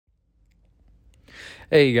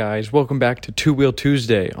Hey guys, welcome back to Two Wheel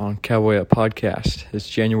Tuesday on Cowboy Up Podcast. It's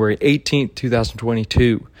January 18th,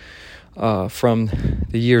 2022, from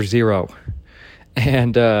the year zero.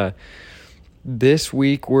 And this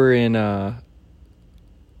week we're in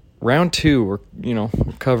round two. We're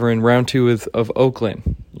covering round two of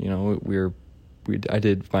Oakland. I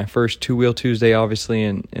did my first Two Wheel Tuesday, obviously,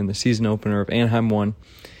 in the season opener of Anaheim 1.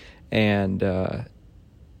 And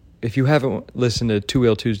if you haven't listened to Two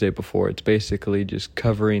Wheel Tuesday before, it's basically just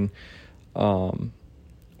covering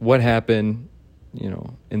what happened,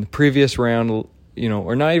 in the previous round,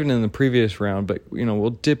 or not even in the previous round, but,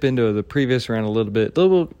 we'll dip into the previous round a little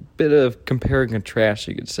bit of compare and contrast,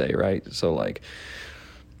 you could say, right? So,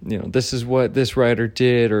 this is what this rider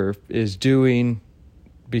did or is doing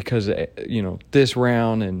because, this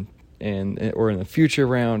round and or in the future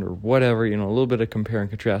round or whatever, a little bit of compare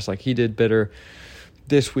and contrast, like he did better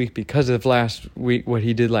this week because of last week, what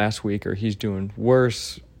he did last week, or he's doing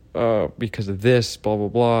worse because of this, blah, blah,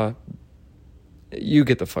 blah. You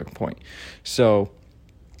get the fucking point. So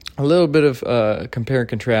a little bit of compare and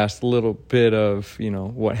contrast, a little bit of,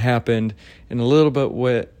 what happened, and a little bit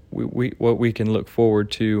what we can look forward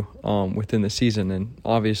to within the season. And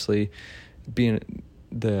obviously, being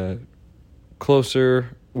the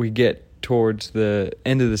closer we get towards the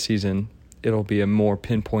end of the season, it'll be a more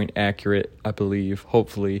pinpoint accurate, I believe,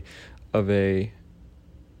 hopefully, of a,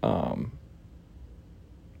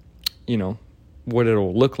 what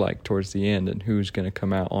it'll look like towards the end and who's going to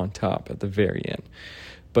come out on top at the very end.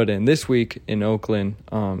 But in this week in Oakland,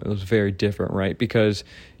 it was very different, right? Because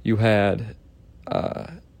you had,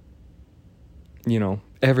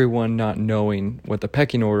 everyone not knowing what the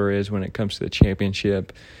pecking order is when it comes to the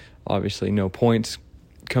championship. Obviously, no points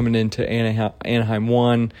coming into Anaheim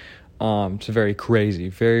 1. It's a very crazy,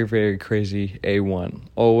 very, very crazy A1.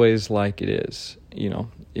 Always like it is.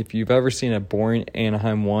 If you've ever seen a boring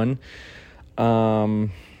Anaheim 1,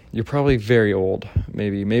 you're probably very old.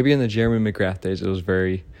 Maybe in the Jeremy McGrath days, it was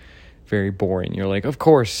very, very boring. You're like, of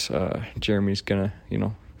course, Jeremy's gonna,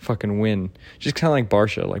 fucking win. Just kind of like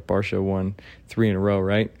Barcia. Like Barcia won 3 in a row,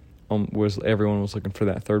 right? Everyone was looking for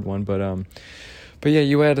that third one, but yeah,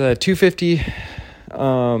 you had 250,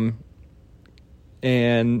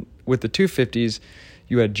 and with the 250s,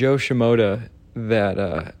 you had Joe Shimoda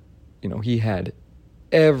that, he had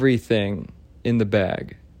everything in the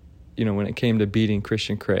bag, when it came to beating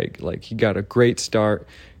Christian Craig. Like, he got a great start,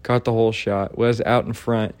 got the whole shot, was out in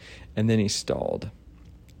front, and then he stalled,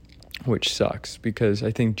 which sucks because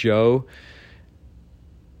I think Joe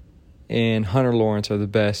and Hunter Lawrence are the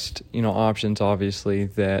best, options, obviously,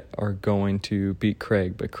 that are going to beat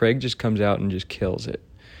Craig. But Craig just comes out and just kills it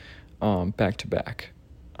back to back.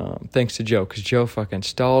 Thanks to Joe, because Joe fucking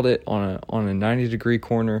stalled it on a 90-degree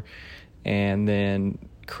corner and then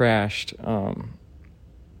crashed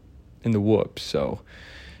in the whoops. So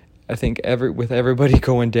I think with everybody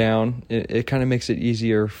going down, it kind of makes it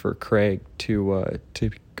easier for Craig to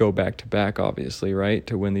go back to back, obviously, right?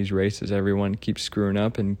 To win these races, everyone keeps screwing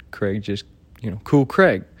up, and Craig just, cool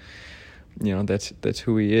Craig. That's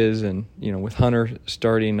who he is, and with Hunter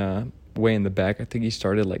starting way in the back, I think he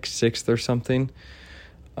started like 6th or something.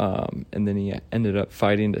 And then he ended up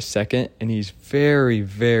fighting to second, and he's very,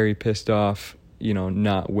 very pissed off,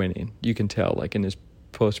 not winning. You can tell, like in his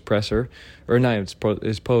post-presser, or not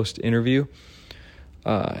his post-interview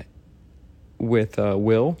with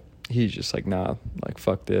Will. He's just like, nah, like,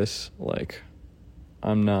 fuck this. Like,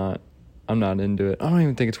 I'm not into it. I don't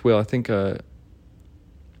even think it's Will. I think it's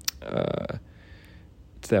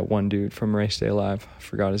that one dude from Race Day Live. I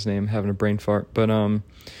forgot his name, having a brain fart.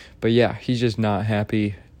 But yeah, he's just not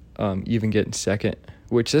happy even getting second,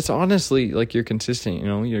 which that's honestly, like, you're consistent,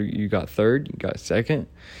 you got third, you got second.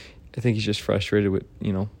 I think he's just frustrated with,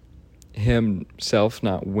 himself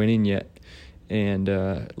not winning yet and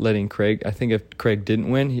letting Craig. I think if Craig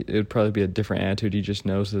didn't win, it would probably be a different attitude. He just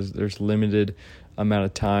knows there's limited amount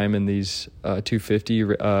of time in these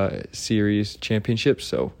 250 series championships,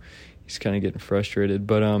 so he's kind of getting frustrated.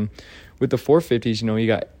 But with the 450s, you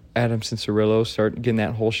got Adams and Cirillo start getting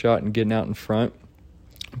that whole shot and getting out in front.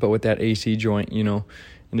 But with that AC joint, in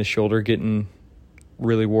the shoulder getting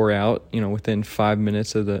really wore out, within 5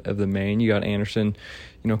 minutes of the main, you got Anderson,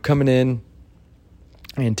 coming in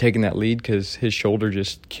and taking that lead because his shoulder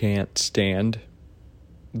just can't stand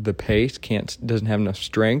the pace, doesn't have enough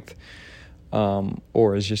strength,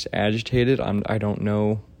 or is just agitated. I don't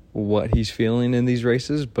know what he's feeling in these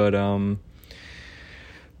races, but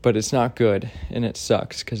it's not good, and it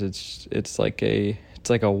sucks because it's like a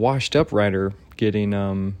washed up rider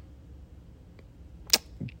getting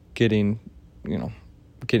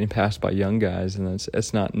getting passed by young guys, and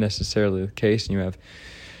that's not necessarily the case. And you have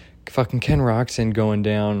fucking Ken Roczen going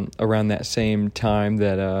down around that same time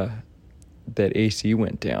that AC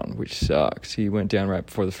went down, which sucks. He went down right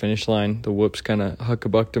before the finish line. The whoops kind of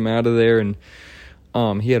huckabucked him out of there, and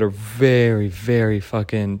he had a very, very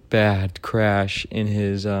fucking bad crash in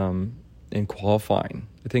his in qualifying.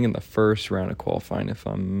 I think in the first round of qualifying, it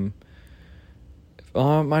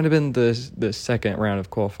might have been the second round of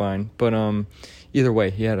qualifying, but either way,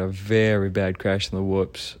 he had a very bad crash in the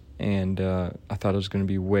whoops, and I thought it was going to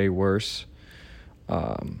be way worse,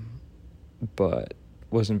 but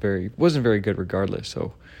wasn't very good regardless.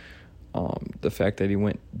 So the fact that he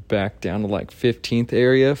went back down to like 15th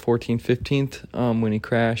area, 14th, 15th, when he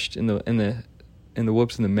crashed in the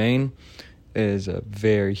whoops in the main, is a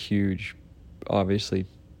very huge, obviously,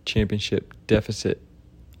 championship deficit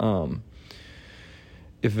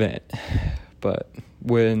event. But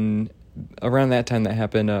when around that time that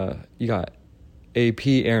happened, you got AP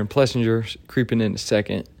Aaron Plessinger creeping in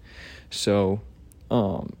second. So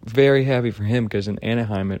very happy for him, because in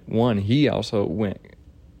Anaheim at 1, he also went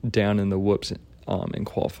down in the whoops in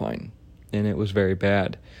qualifying, and it was very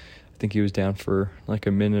bad. I think he was down for like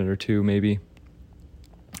a minute or two maybe,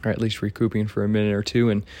 or at least recouping for a minute or two,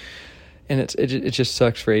 and it just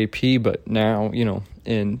sucks for AP. But now, you know,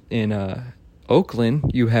 in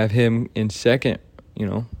Oakland, you have him in second, you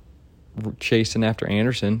know, chasing after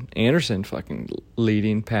Anderson. Anderson fucking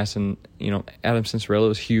leading, passing, you know, Adam Cianciarulo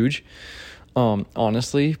is huge.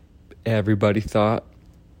 Honestly, everybody thought,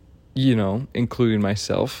 you know, including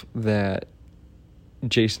myself, that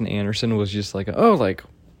Jason Anderson was just like,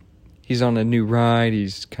 he's on a new ride. He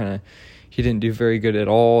didn't do very good at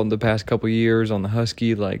all in the past couple years on the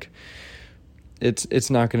Husky. Like, it's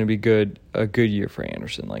not going to be a good year for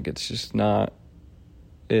Anderson. Like, it's just not.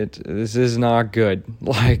 This is not good.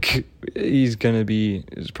 Like, it's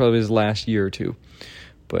probably his last year or two.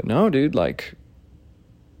 But no, dude, like,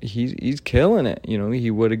 he's killing it. You know, he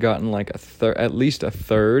would have gotten like at least a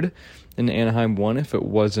third in Anaheim 1 if it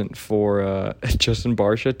wasn't for Justin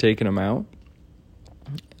Barcia taking him out.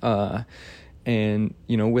 And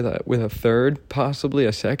you know, with a third, possibly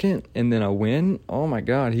a second, and then a win, oh my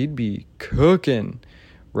God, he'd be cooking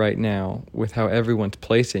right now with how everyone's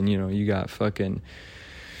placing. You know, you got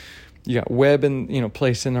Webb and, you know,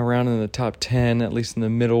 placing around in the top 10, at least in the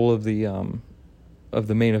middle of the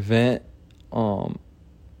main event.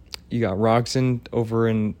 You got Roczen over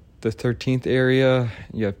in the 13th area.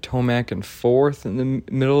 You have Tomac in 4th in the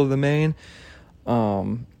middle of the main.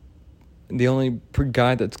 The only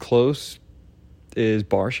guy that's close is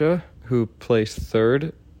Barcia, who placed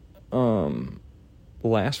 3rd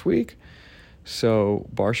last week. So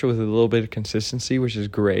Barcia with a little bit of consistency, which is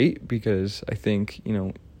great, because I think, you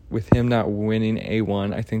know, with him not winning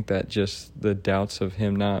A1, I think that just the doubts of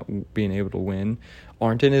him not being able to win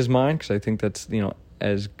aren't in his mind, because I think that's, you know,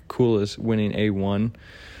 as cool as winning A1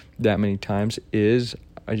 that many times is.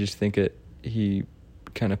 I just think he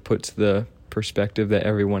kind of puts the perspective that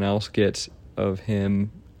everyone else gets of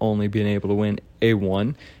him only being able to win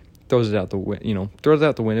A1, throws it out the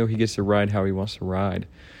window. He gets to ride how he wants to ride.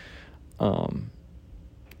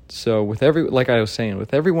 So with like I was saying,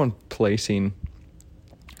 with everyone placing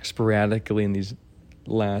sporadically in these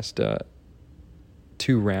last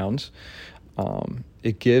 2 rounds,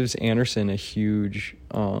 it gives Anderson a huge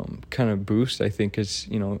kind of boost, I think, because,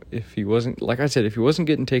 you know, if he wasn't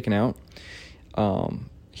getting taken out,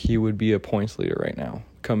 he would be a points leader right now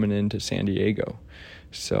coming into San Diego.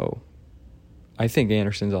 So I think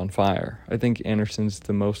Anderson's on fire. I think Anderson's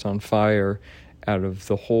the most on fire out of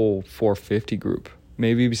the whole 450 group,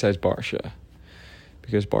 maybe besides Barcia,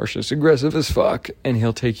 because Barcia's aggressive as fuck, and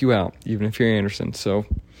he'll take you out, even if you're Anderson. So,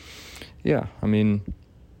 yeah, I mean,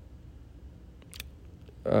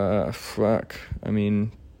 Tomac,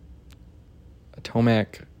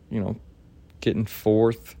 you know, getting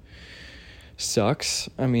 4th sucks.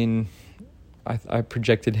 I mean, I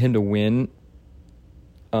projected him to win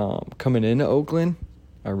coming into Oakland.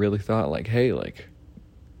 I really thought, like, hey, like,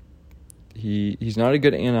 he's not a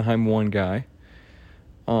good Anaheim 1 guy,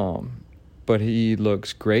 but he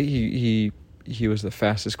looks great. He was the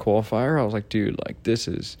fastest qualifier. I was like, dude, like, this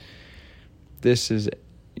is,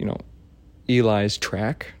 you know, Eli's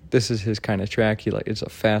track. This is his kind of track. It's a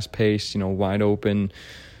fast pace, you know, wide open,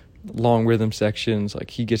 long rhythm sections.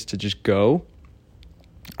 Like, he gets to just go.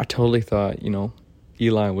 I totally thought, you know,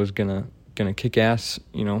 Eli was gonna kick ass,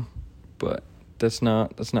 you know, but that's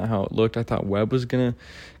not how it looked. I thought Webb was gonna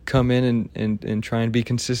come in and try and be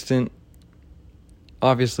consistent.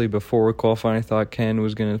 Obviously, before qualifying, I thought Ken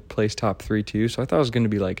was gonna place top 3 too. So I thought it was gonna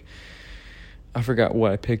be like, I forgot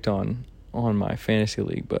what I picked on on my fantasy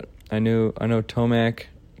league, but I know Tomac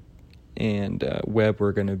and Webb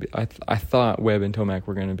were going to be. I thought Webb and Tomac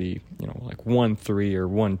were going to be, like 1-3 or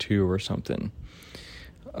 1-2 or something.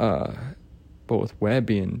 But with Webb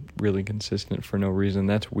being really consistent for no reason,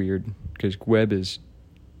 that's weird because Webb is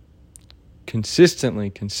consistently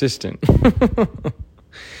consistent.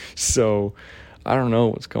 So I don't know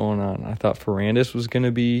what's going on. I thought Ferrandis was going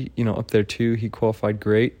to be, up there too. He qualified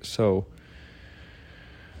great. So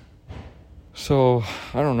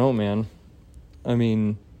I don't know, man. I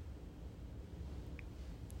mean,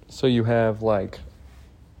 so you have like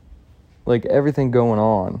everything going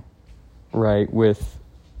on, right, with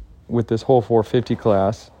this whole 450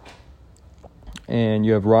 class, and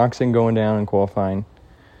you have Roczen going down and qualifying.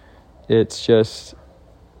 It's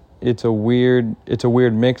a weird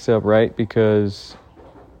mix-up, right? Because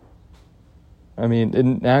I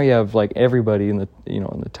mean, now you have like everybody in the in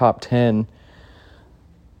the top 10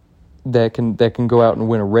 that can go out and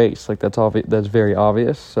win a race. Like that's very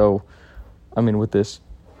obvious. So I mean, with this,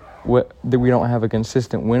 we don't have a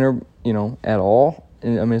consistent winner, at all.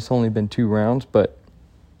 And, I mean, it's only been 2 rounds, but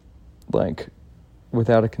like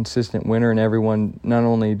without a consistent winner and everyone not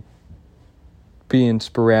only being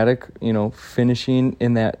sporadic, finishing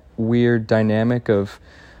in that weird dynamic of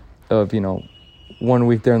 1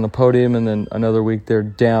 week they're on the podium and then another week they're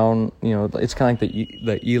down. It's kind of like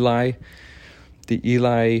the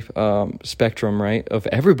Eli spectrum, right? Of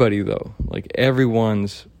everybody though, like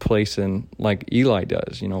everyone's placing like Eli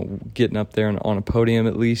does, getting up there and on a podium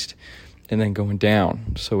at least, and then going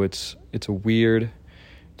down. So it's a weird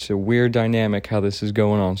dynamic how this is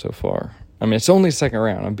going on so far. I mean, it's only second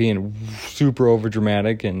round. I'm being super over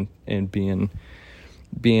dramatic and being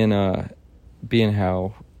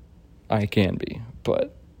how I can be.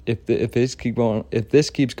 But if this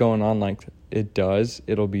keeps going on like it does,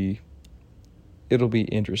 it'll be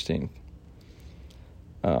interesting.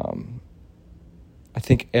 I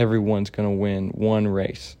think everyone's gonna win one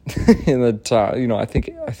race in the top. I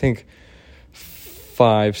think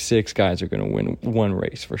 5-6 guys are gonna win one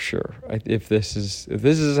race for sure. If this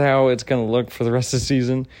is how it's gonna look for the rest of the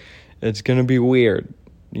season, it's gonna be weird.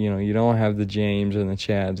 You don't have the James and the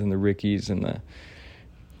Chads and the Rickies and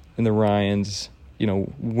the Ryans,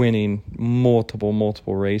 winning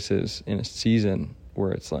multiple races in a season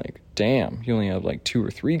where it's like, damn, you only have like 2 or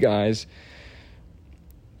 3 guys,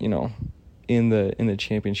 in the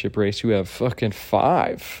championship race who have fucking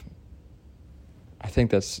 5. I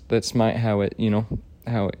think that's how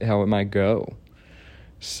it might go.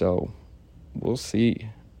 So we'll see.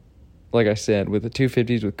 Like I said, with the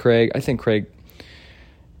 250s with Craig, I think Craig,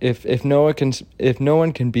 if no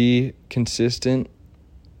one can be consistent,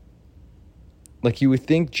 like you would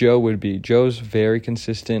think Joe would be. Joe's very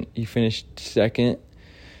consistent. He finished second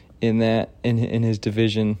in his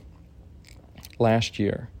division last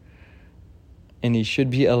year. And he should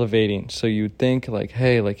be elevating. So you'd think like,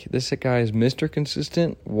 hey, like this guy is Mr.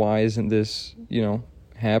 Consistent. Why isn't this,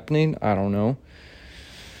 happening? I don't know.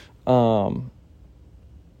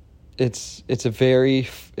 It's a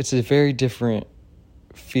very different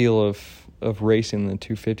feel of racing than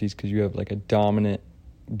 250s because you have like a dominant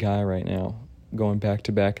guy right now going back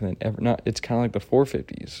to back, and then it's kind of like the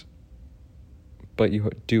 450s, but you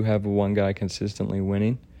do have one guy consistently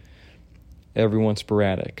winning. Everyone's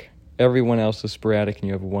sporadic. Everyone else is sporadic, and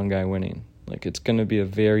you have one guy winning. Like it's going to be a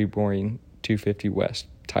very boring 250 West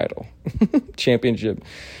title championship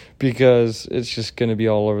because it's just going to be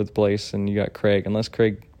all over the place. And you got Craig, unless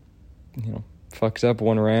Craig, fucks up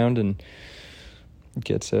one round and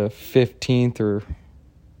gets a 15th or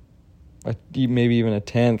maybe even a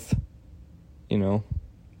 10th,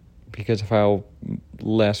 because of how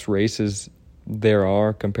less races there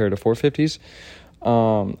are compared to 450s.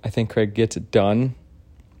 I think Craig gets it done,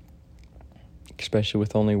 especially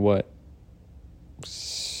with only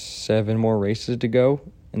 7 more races to go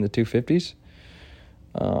in the 250s.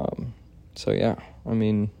 So yeah, I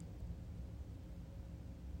mean,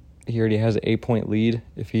 he already has an 8-point lead.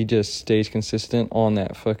 If he just stays consistent on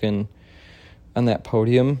that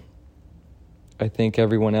podium, I think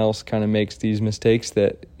everyone else kind of makes these mistakes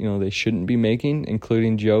that, they shouldn't be making,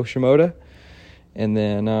 including Joe Shimoda. And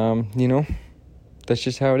then, that's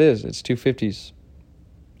just how it is. It's 250s.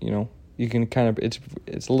 You can kind of, it's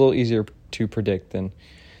a little easier to predict than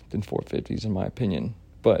 450s in my opinion.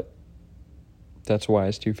 But that's why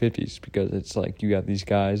it's 250s, because it's like you got these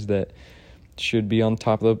guys that should be on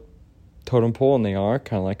top of the totem pole, and they are,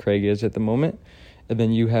 kind of like Craig is at the moment. And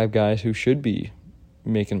then you have guys who should be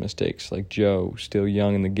making mistakes, like Joe, still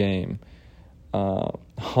young in the game.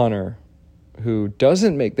 Hunter, who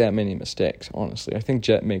doesn't make that many mistakes, honestly. I think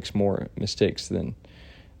Jet makes more mistakes than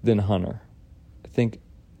than Hunter. I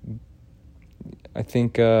think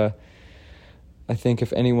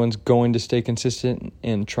if anyone's going to stay consistent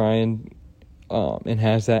and try and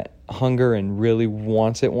has that hunger and really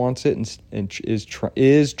wants it, and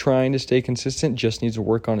is trying to stay consistent, just needs to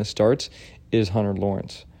work on his starts, is Hunter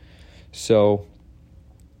Lawrence. So,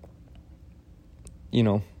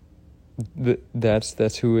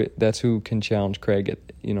 that's who can challenge Craig at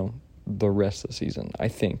the rest of the season. I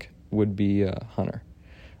think would be Hunter.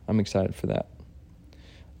 I'm excited for that.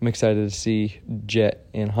 I'm excited to see Jet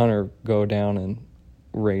and Hunter go down and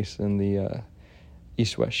race in the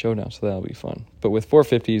East-West Showdown, so that'll be fun. But with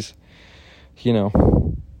 450s,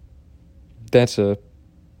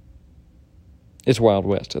 it's Wild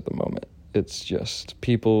West at the moment. It's just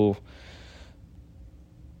people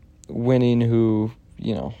winning who,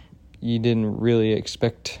 you didn't really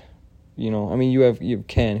expect, you have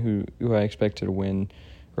Ken who I expected to win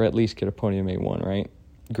or at least get a podium A1, right?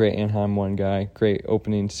 Great Anaheim 1 guy, great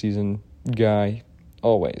opening season guy,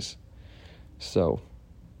 always. So,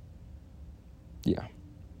 yeah.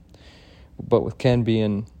 But with Ken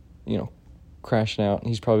being, crashing out,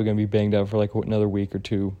 he's probably going to be banged up for like another week or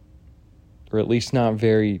two, or at least not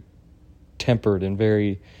very tempered and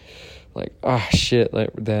very like, shit,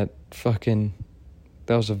 like that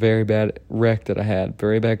was a very bad wreck that I had,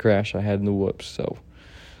 very bad crash I had in the whoops. So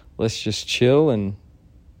let's just chill and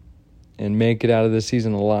make it out of this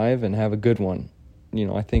season alive and have a good one.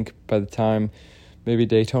 I think by the time maybe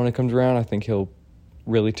Daytona comes around, I think he'll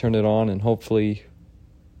really turn it on and hopefully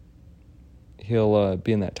he'll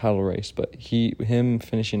be in that title race. But him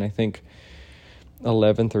finishing, I think,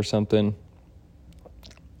 11th or something,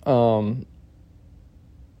 kind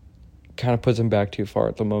of puts him back too far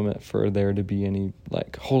at the moment for there to be any,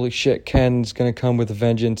 like, holy shit, Ken's going to come with a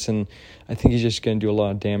vengeance. And I think he's just going to do a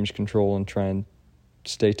lot of damage control and try and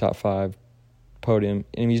stay top 5 podium.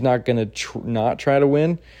 And he's not going to not try to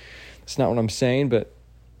win. That's not what I'm saying, but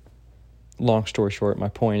long story short, my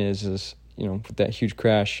point is with that huge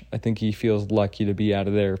crash, I think he feels lucky to be out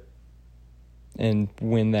of there and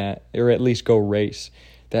win that, or at least go race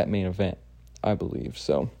that main event, I believe.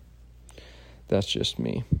 So that's just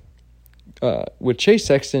me. With Chase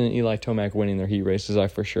Sexton and Eli Tomac winning their heat races, I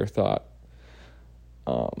for sure thought,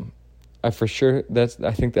 I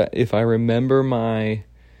think that if I remember my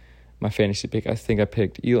fantasy pick, I think I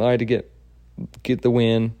picked Eli to get the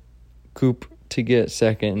win, Coop to get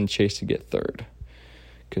second, and Chase to get third.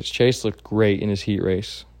 Because Chase looked great in his heat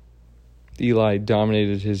race. Eli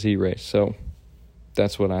dominated his heat race, so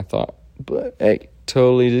that's what I thought. But, hey,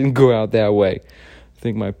 totally didn't go out that way. I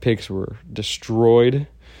think my picks were destroyed.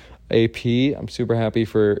 AP, I'm super happy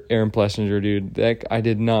for Aaron Plessinger, dude. I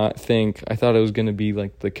thought it was going to be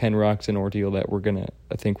like the Ken Roczen ordeal that we're going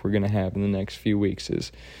to have in the next few weeks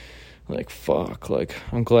is like, fuck, like,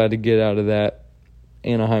 I'm glad to get out of that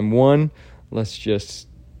Anaheim 1. Let's just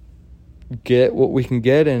get what we can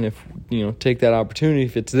get, and if, take that opportunity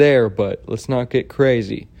if it's there, but let's not get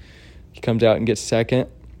crazy. He comes out and gets second.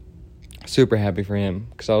 Super happy for him,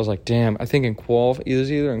 because I was like, damn, I think it was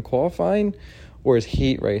either in qualifying or his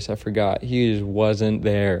heat race, I forgot. He just wasn't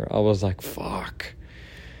there. I was like, fuck.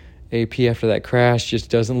 AP after that crash just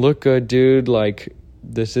doesn't look good, dude. Like,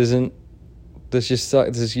 this just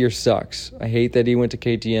sucks. This year sucks. I hate that he went to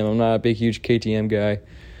KTM. I'm not a big, huge KTM guy.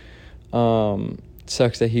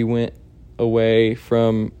 Sucks that he went away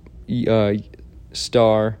from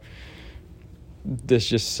Star. This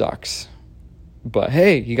just sucks. But,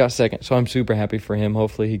 hey, he got second, so I'm super happy for him.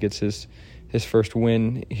 Hopefully he gets his first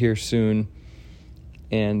win here soon.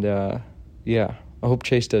 And, I hope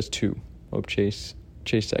Chase does too. I hope Chase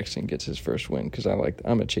Sexton gets his first win, because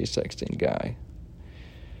I'm a Chase Sexton guy.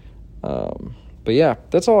 But, yeah,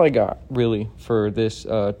 that's all I got, really, for this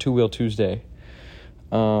Two-Wheel Tuesday.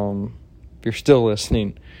 If you're still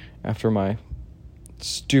listening after my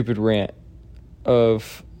stupid rant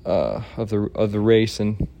of the race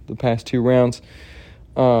and the past 2 rounds,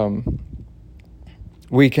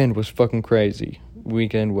 weekend was fucking crazy.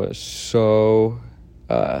 Weekend was so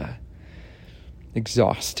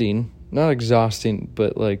exhausting. Not exhausting,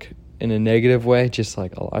 but like in a negative way. Just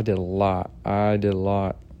like I did a lot.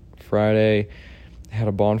 Friday, had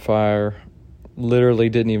a bonfire. Literally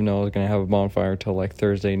didn't even know I was going to have a bonfire until like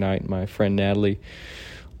Thursday night. My friend Natalie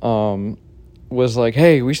was like,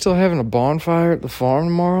 hey, we still having a bonfire at the farm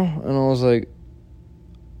tomorrow? And I was like,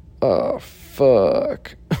 oh,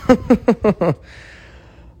 fuck.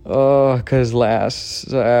 Because last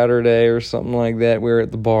Saturday or something like that, we were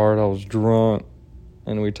at the bar and I was drunk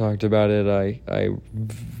and we talked about it. I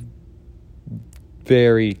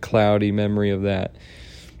very cloudy memory of that.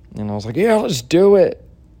 And I was like, yeah, let's do it.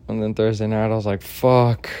 And then Thursday night, I was like,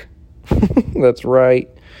 fuck. That's right.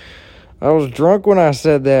 I was drunk when I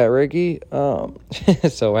said that, Ricky.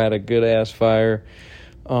 So I had a good-ass fire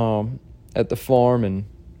at the farm, and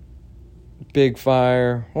big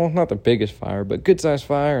fire. Well, not the biggest fire, but good-sized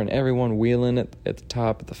fire, and everyone wheeling at the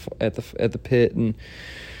top at the pit, and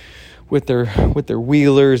with their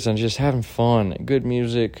wheelers and just having fun. Good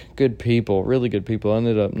music, good people, really good people. I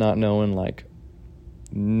ended up not knowing like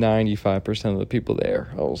 95% of the people there.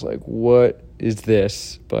 I was like, what is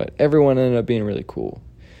this? But everyone ended up being really cool.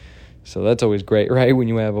 So that's always great, right? When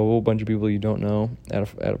you have a whole bunch of people you don't know at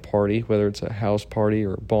a party, whether it's a house party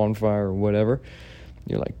or a bonfire or whatever,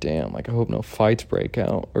 you're like, damn, like I hope no fights break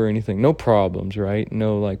out or anything. No problems, right?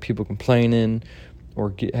 No like people complaining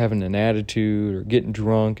or having an attitude or getting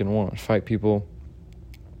drunk and wanting to fight people.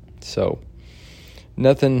 So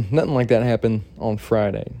nothing like that happened on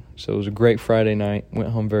Friday. So it was a great Friday night. Went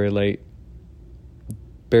home very late.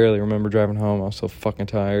 Barely remember driving home. I was so fucking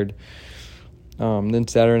tired. Then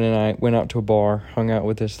Saturday night, went out to a bar, hung out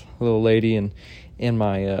with this little lady and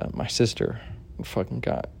my sister.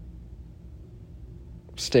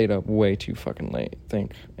 Stayed up way too fucking late. I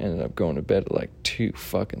think ended up going to bed at like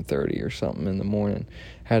 2:30 or something in the morning.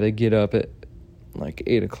 Had to get up at like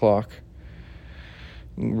 8 o'clock.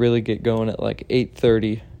 Really get going at like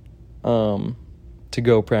 8:30 to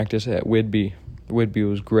go practice at Whidbey. Whidbey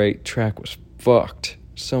was great. Track was fucked.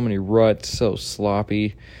 So many ruts, so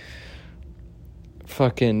sloppy.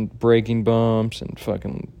 Fucking braking bumps and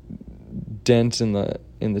fucking dents in the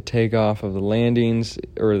takeoff of the landings,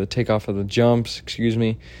 or the takeoff of the jumps, excuse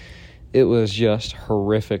me. It was just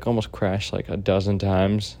horrific. Almost crashed like a dozen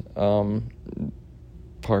times.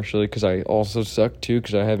 Partially because I also suck too,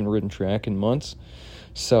 because I haven't ridden track in months.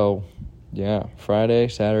 So yeah, Friday,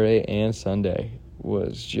 Saturday, and Sunday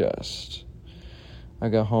was just, I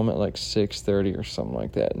got home at like 6:30 or something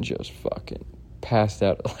like that and just fucking passed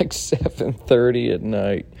out at like 7:30 at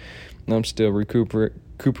night. And I'm still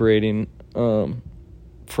recuperating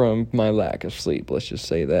from my lack of sleep, let's just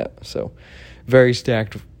say that. So very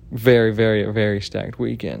stacked, very, very, very stacked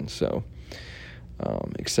weekend. So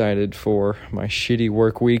excited for my shitty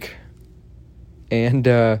work week. And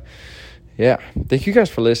yeah, thank you guys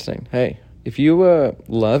for listening. Hey, if you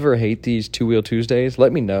love or hate these Two Wheel Tuesdays,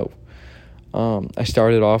 let me know. I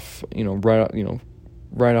started off,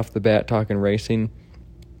 right off the bat talking racing.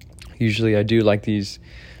 Usually I do like these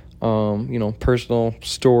personal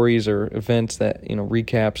stories or events that,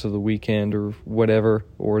 recaps of the weekend or whatever,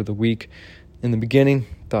 or the week in the beginning.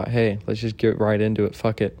 Thought, hey, let's just get right into it.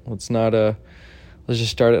 Fuck it. Let's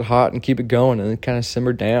just start it hot and keep it going, and then kind of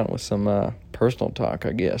simmer down with some personal talk,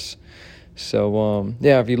 I guess. So,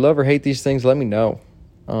 yeah, if you love or hate these things, let me know.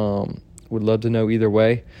 Would love to know either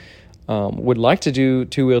way. Would like to do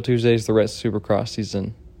Two Wheel Tuesdays the rest of Supercross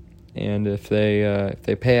season. And if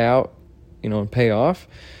they pay out, and pay off,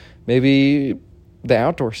 maybe the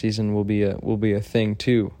outdoor season will be a thing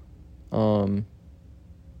too.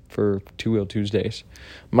 For Two Wheel Tuesdays,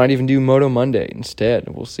 might even do Moto Monday instead.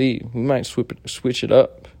 We'll see. We might switch it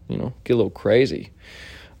up. Get a little crazy.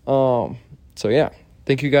 So yeah,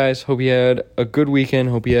 thank you guys. Hope you had a good weekend.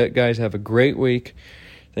 Hope you guys have a great week.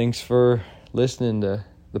 Thanks for listening to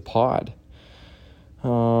the pod.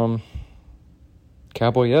 Cowboy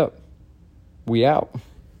up. We out.